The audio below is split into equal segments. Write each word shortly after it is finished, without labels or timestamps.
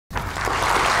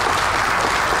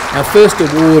Our first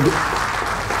award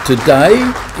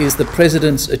today is the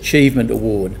President's Achievement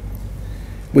Award,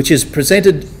 which is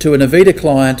presented to a Novita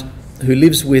client who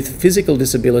lives with physical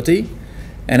disability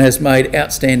and has made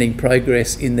outstanding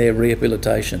progress in their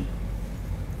rehabilitation.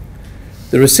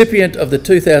 The recipient of the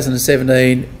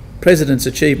 2017 President's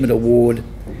Achievement Award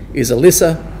is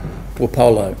Alyssa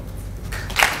Puopolo.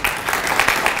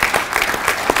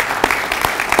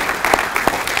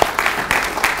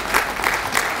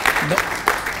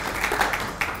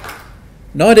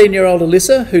 19-year-old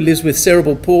Alyssa, who lives with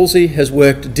cerebral palsy, has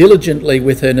worked diligently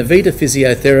with her Novita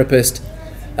physiotherapist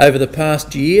over the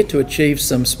past year to achieve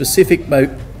some specific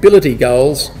mobility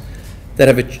goals that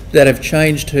have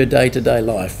changed her day-to-day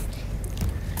life.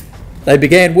 They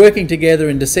began working together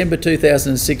in December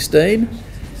 2016,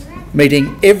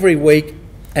 meeting every week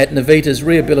at Novita's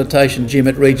Rehabilitation gym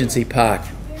at Regency Park.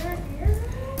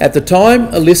 At the time,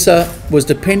 Alyssa was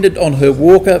dependent on her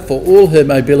walker for all her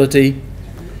mobility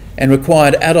and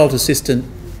required adult assistance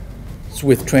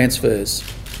with transfers.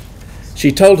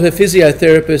 She told her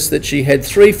physiotherapist that she had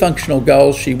 3 functional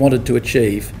goals she wanted to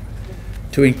achieve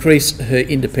to increase her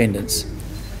independence.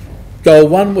 Goal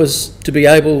 1 was to be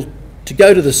able to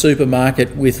go to the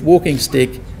supermarket with walking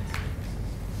stick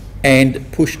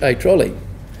and push a trolley.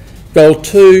 Goal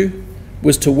 2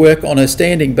 was to work on her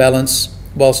standing balance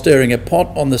while stirring a pot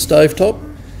on the stovetop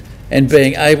and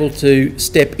being able to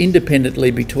step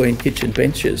independently between kitchen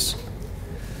benches.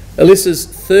 Alyssa's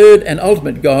third and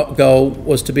ultimate goal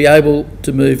was to be able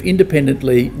to move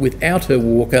independently without her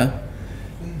walker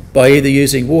by either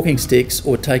using walking sticks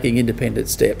or taking independent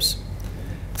steps.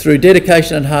 Through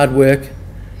dedication and hard work,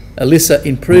 Alyssa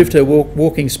improved her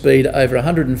walking speed over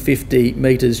 150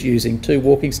 metres using 2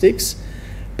 walking sticks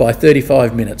by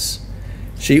 35 minutes.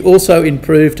 She also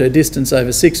improved her distance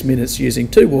over 6 minutes using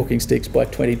 2 walking sticks by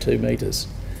 22 metres.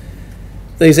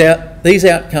 These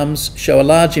outcomes show a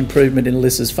large improvement in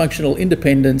Alyssa's functional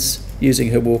independence using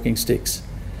her walking sticks.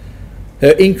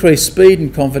 Her increased speed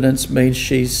and confidence means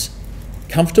she's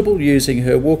comfortable using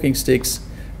her walking sticks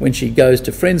when she goes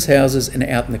to friends' houses and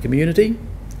out in the community,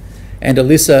 and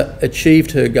Alyssa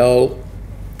achieved her goal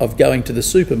of going to the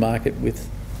supermarket with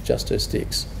just her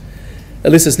sticks.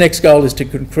 Alyssa's next goal is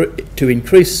to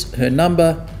increase her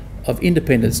number of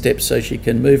independent steps so she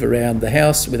can move around the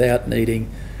house without needing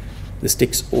the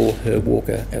sticks or her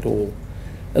walker at all.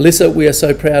 Alyssa, we are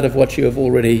so proud of what you have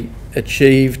already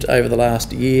achieved over the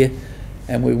last year,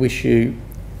 and we wish you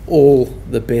all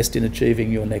the best in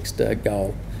achieving your next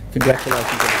goal.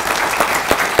 Congratulations.